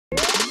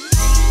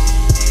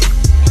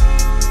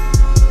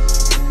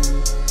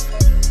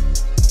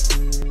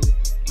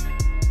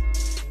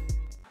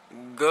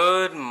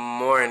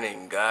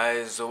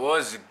guys,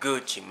 what's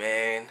Gucci,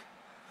 man?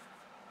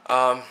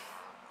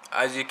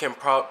 As you can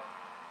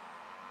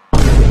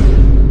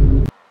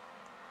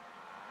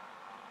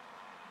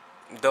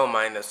don't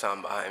mind the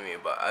sound behind me,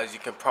 but as you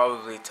can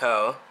probably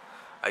tell,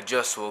 I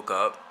just woke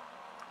up.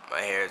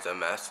 My hair is a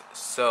mess,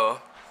 so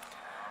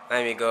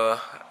let me go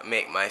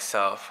make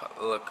myself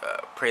look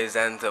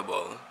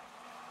presentable.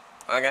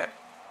 Okay?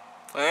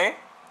 Okay?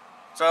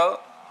 So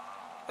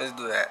let's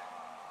do that.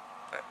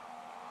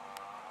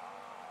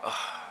 Oh,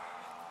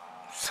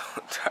 I'm so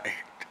tired.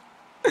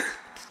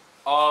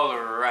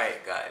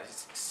 Alright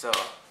guys, so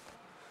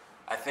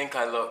I think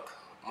I look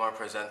more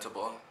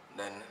presentable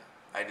than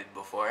I did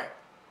before.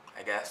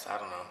 I guess, I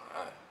don't know.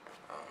 I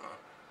don't know.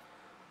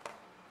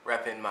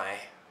 Repping my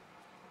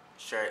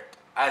shirt,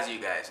 as you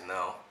guys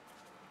know,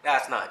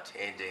 that's not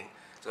changing.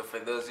 So for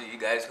those of you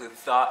guys who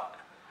thought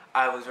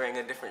I was wearing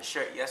a different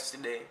shirt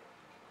yesterday,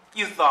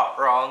 you thought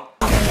wrong.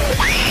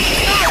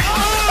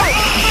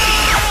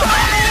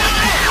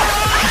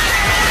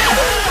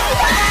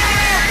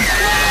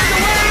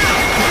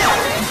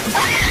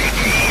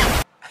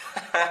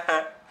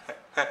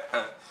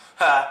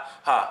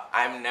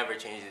 I'm never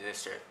changing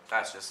this shirt.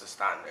 That's just the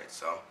standard.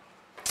 So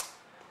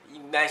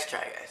nice try,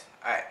 guys.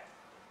 Alright,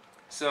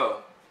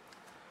 so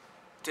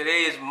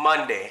today is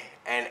Monday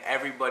and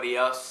everybody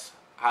else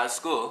has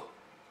school,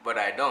 but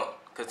I don't,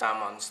 because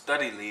I'm on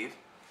study leave.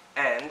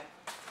 And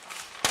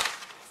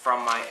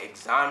from my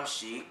exam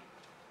sheet,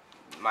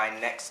 my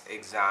next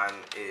exam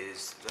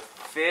is the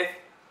 5th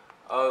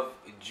of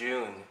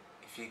June,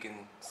 if you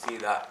can see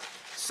that.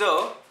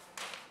 So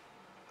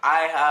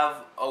I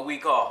have a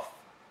week off,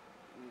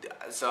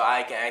 so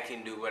I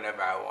can do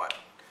whatever I want.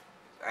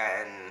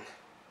 And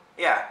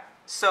yeah,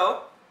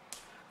 so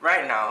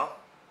right now,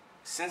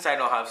 since I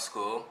don't have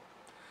school,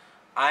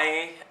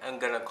 I am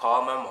gonna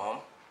call my mom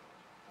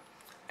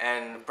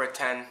and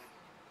pretend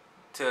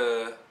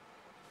to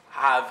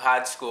have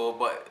had school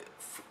but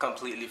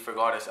completely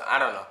forgot it. So I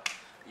don't know.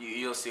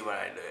 You'll see when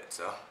I do it.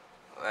 So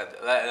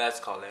let's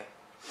call it.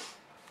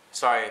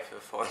 Sorry if the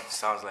phone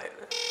sounds like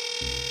this.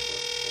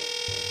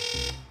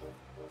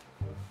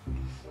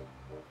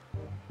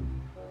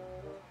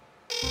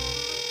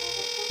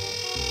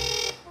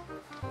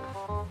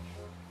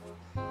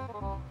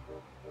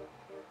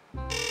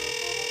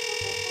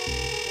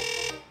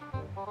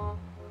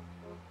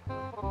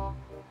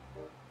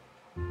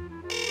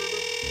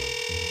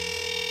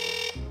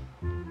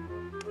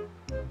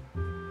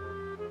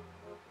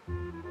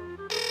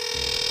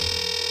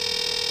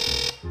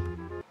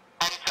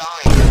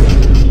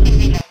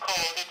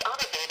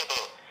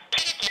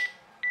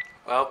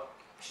 Well,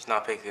 she's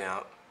not picking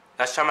up.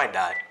 Let's try my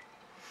dad.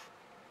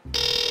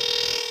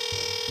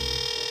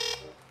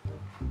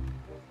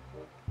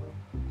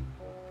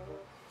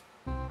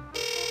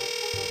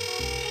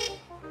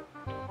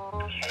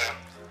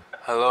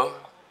 Hello?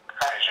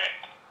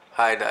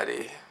 Hi,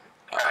 Daddy.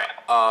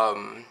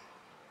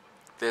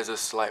 There's a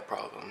slight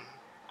problem.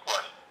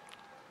 What?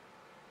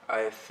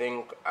 I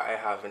think I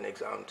have an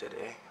exam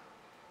today.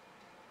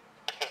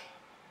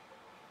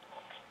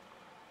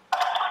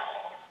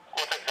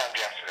 What exam do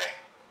you have today?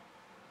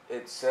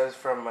 It says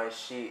from my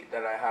sheet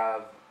that I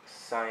have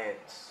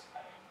science.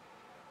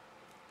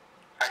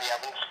 And you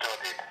haven't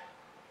studied?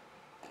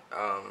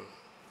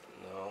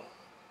 No.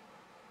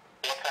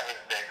 What time is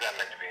the exam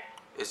meant to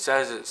be? It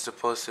says it's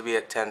supposed to be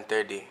at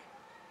 10:30.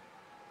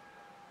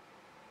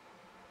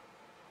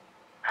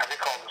 Have you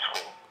called the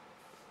school?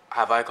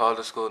 Have I called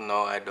the school?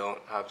 No, I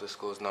don't have the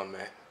school's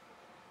number.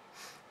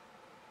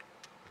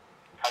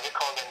 Have you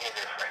called any of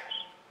your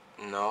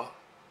friends? No.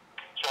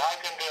 So how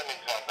can you do an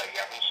exam that you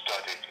haven't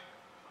studied?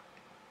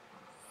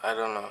 I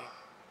don't know.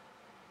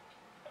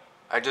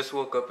 I just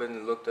woke up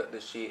and looked at the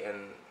sheet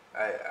and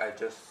I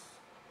just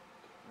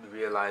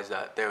realized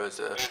that there was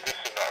a... This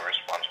is not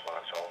responsible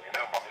at all. You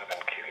know, Bob's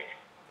gonna kill you.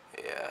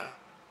 Yeah.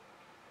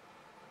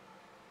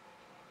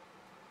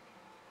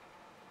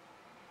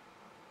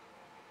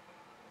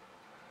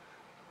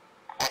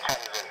 What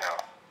time is it now?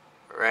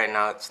 Right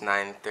now it's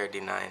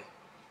 9:39.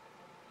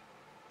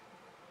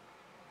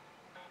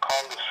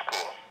 Call the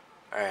school.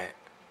 Alright.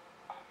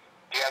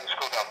 Do you have the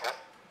school number?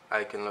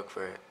 I can look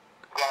for it.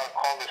 Go and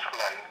call the school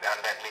and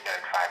let me know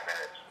in 5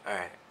 minutes.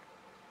 Alright.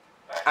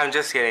 I'm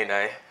just kidding,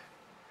 Daddy.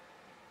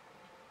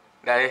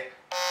 Daddy?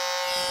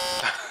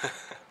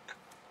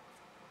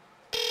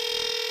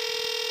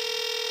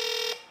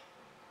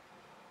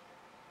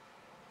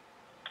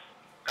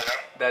 Hello?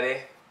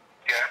 Daddy?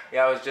 Yeah?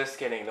 Yeah, I was just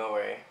kidding, don't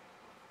worry.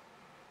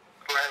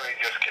 Why were you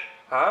just kidding?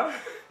 Huh?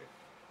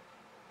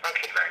 Don't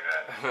kid like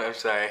that. I'm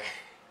sorry.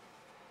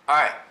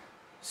 Alright,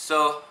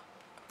 so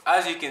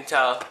as you can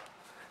tell,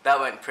 that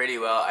went pretty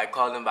well. I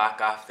called him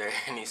back after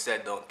and he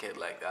said don't kid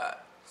like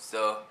that.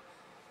 So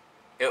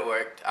it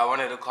worked. I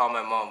wanted to call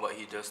my mom, but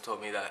he just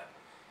told me that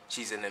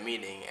she's in a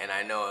meeting, and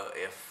I know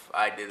if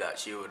I did that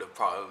she would have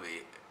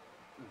probably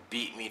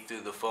beat me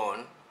through the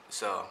phone.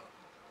 So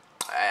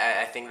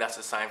I think that's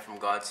a sign from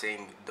God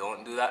saying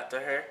don't do that to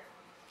her.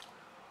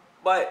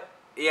 But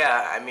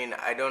yeah, I mean,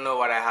 I don't know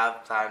what I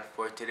have planned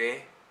for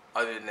today.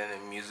 other than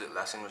a music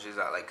lesson, which is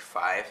at like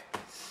 5.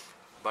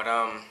 But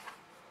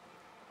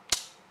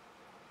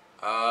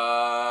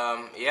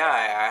yeah,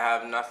 I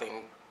have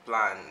nothing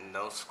planned,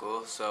 no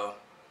school, so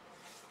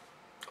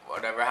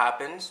whatever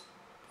happens,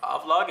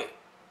 I'll vlog it.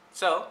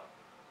 So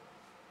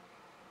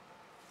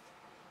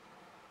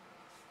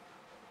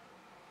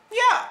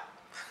yeah.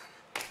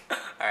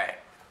 Alright,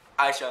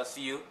 I shall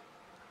see you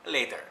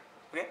later.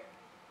 Okay?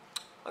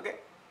 Okay?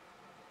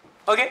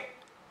 Okay?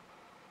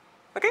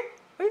 Okay?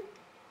 Okay?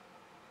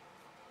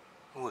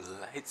 Ooh,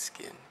 light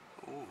skin.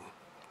 Ooh.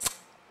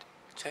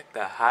 Check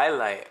the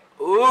highlight.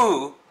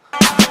 Ooh.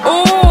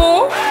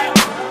 Ooh.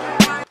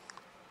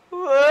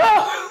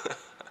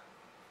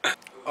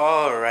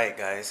 Alright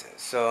guys,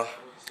 so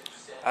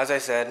as I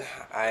said,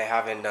 I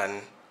haven't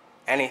done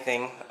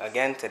anything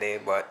again today,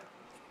 but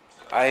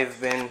I've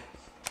been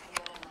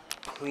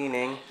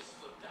cleaning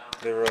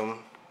the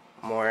room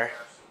more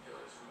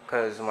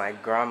because my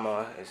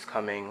grandma is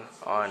coming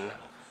on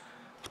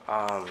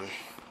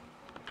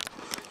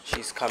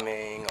she's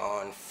coming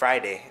on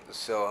Friday,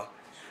 so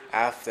I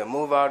have to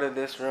move out of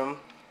this room,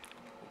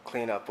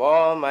 clean up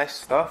all my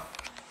stuff,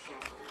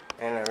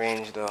 and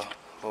arrange the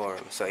whole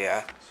room. So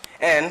yeah,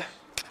 and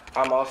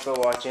I'm also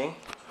watching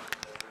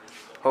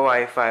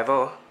Hawaii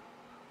 5-0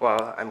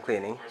 while I'm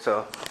cleaning,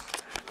 so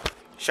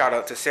shout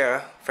out to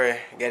Sarah for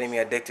getting me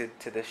addicted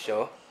to this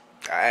show.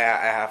 I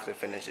have to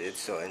finish it.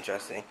 It's so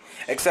interesting.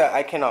 Except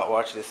I cannot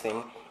watch this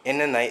thing in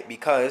the night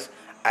because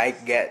I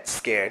get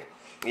scared.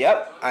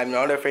 Yep, I'm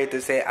not afraid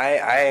to say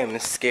I am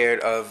scared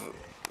of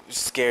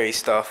scary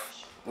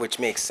stuff, which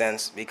makes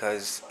sense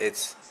because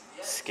it's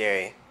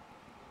scary.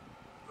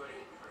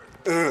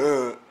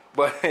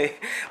 But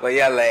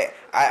yeah, like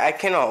I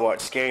cannot watch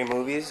scary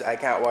movies. I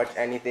can't watch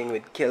anything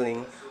with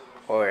killing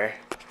or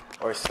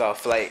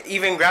stuff. Like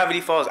even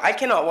Gravity Falls, I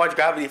cannot watch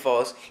Gravity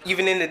Falls.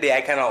 Even in the day,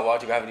 I cannot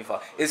watch Gravity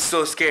Falls. It's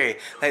so scary.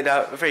 Like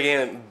that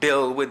freaking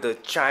bill with the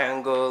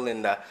triangle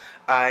and the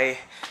eye.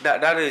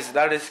 That is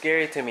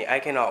scary to me. I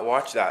cannot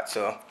watch that.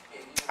 So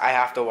I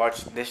have to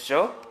watch this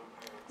show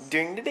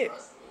during the day.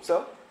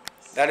 So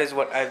that is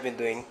what I've been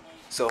doing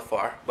so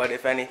far. But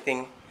if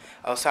anything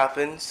else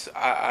happens,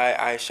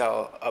 I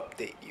shall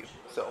update you.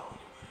 So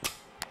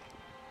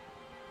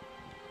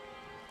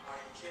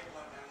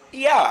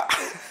yeah.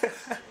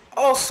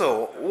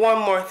 Also, one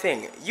more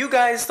thing. You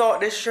guys thought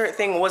this shirt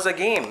thing was a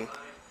game.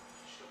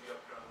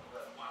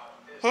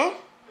 Look,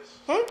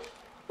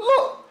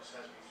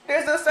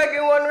 there's the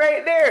second one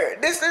right there.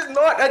 This is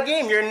not a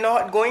game. You're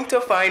not going to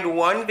find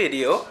one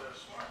video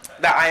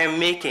that I am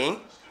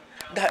making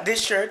that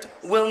this shirt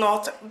will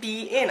not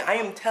be in. I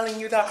am telling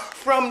you that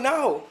from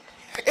now.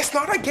 It's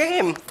not a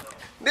game.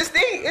 This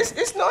thing,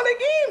 it's not a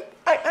game.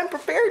 I'm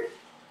prepared.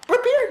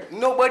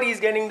 Nobody's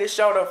getting this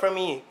shout out from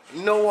me.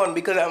 No one,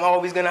 because I'm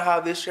always gonna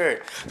have this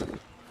shirt.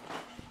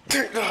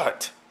 Take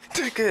that.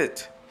 Take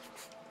it.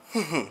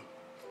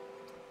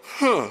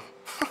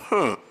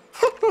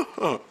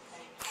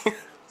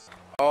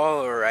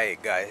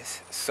 Alright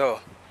guys,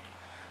 so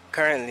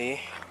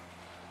currently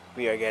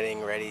we are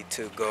getting ready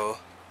to go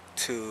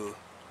to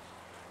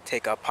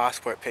take a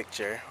passport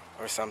picture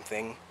or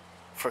something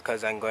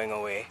because I'm going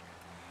away.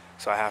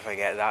 So I have to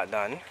get that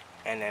done,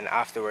 and then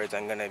afterwards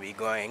I'm gonna be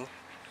going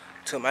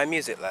to my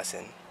music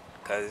lesson,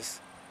 because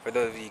for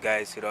those of you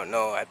guys who don't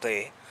know, I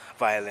play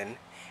violin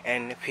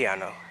and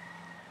piano.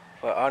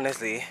 But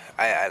honestly,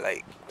 I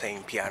like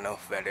playing piano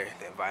better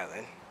than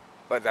violin.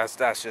 But that's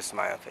just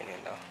my opinion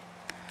though.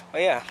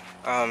 But yeah,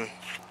 right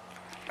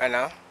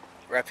now,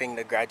 repping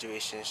the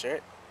graduation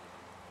shirt.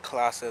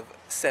 Class of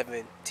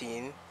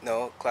 2017.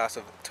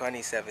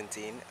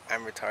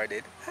 I'm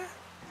retarded.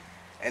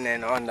 And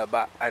then on the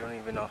back, I don't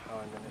even know how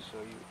I'm gonna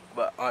show you,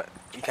 but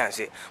you can't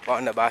see it. But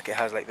on the back, it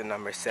has like the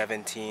number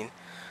 17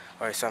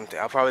 or something.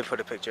 I'll probably put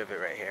a picture of it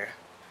right here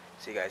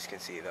so you guys can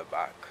see the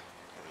back of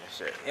the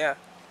shirt. Yeah.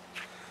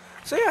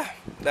 So yeah,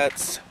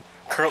 that's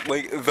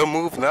currently the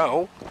move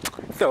now.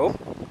 So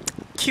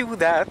cue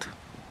that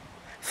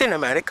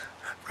cinematic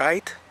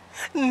right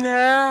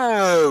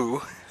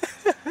now.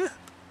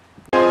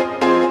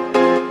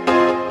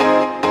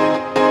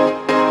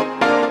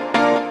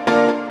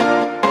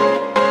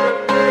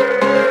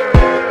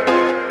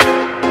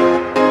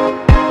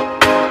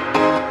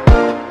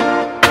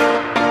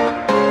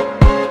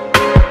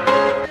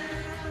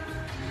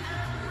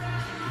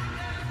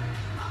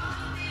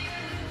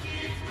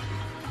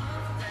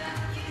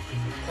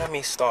 Let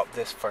me stop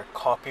this for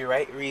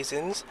copyright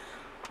reasons,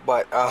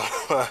 but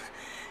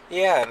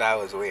yeah, that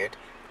was weird.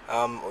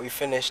 We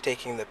finished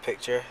taking the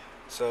picture,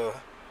 so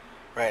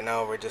right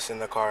now we're just in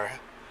the car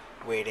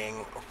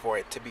waiting for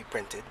it to be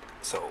printed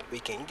so we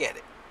can get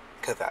it,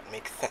 because that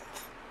makes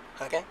sense.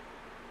 Okay?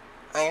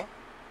 Okay?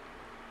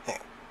 Yeah.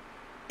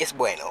 It's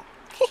bueno.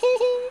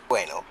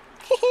 Bueno.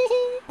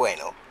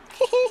 Bueno.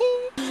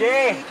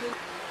 Shay,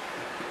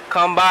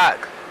 come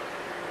back.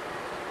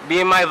 Be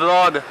in my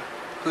vlog,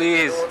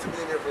 please.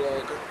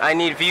 I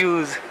need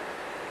views.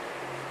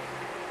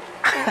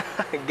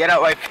 Get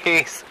out my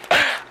face.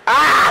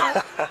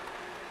 Ah!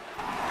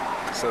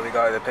 So we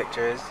got the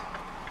pictures.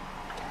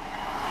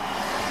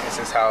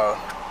 this is how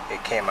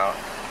it came out.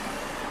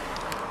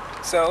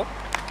 So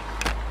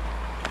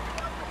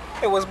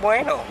it was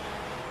bueno.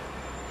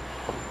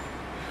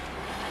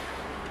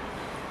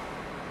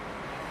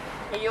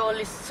 You're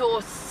all so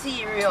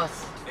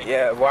serious.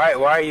 Yeah, why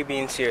are you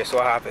being serious?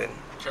 What happened?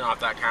 Turn off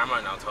that camera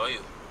and I'll tell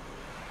you.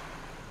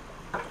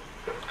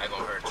 I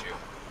gonna hurt you.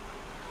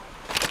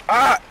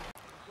 Ah!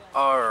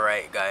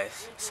 Alright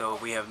guys, so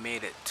we have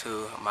made it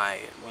to my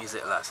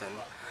music lesson.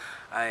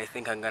 I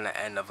think I'm gonna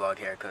end the vlog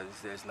here because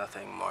there's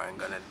nothing more I'm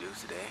gonna do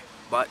today.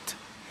 But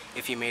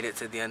if you made it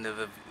to the end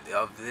of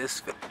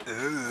this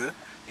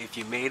if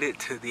you made it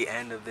to the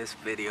end of this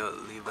video,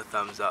 leave a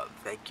thumbs up.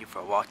 Thank you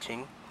for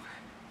watching.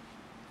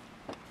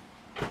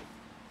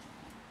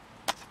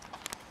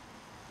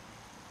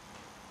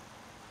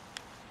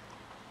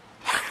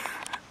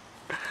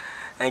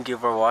 Thank you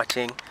for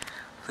watching.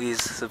 Please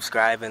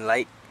subscribe and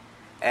like,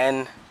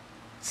 and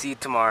see you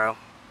tomorrow.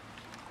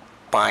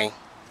 Bye.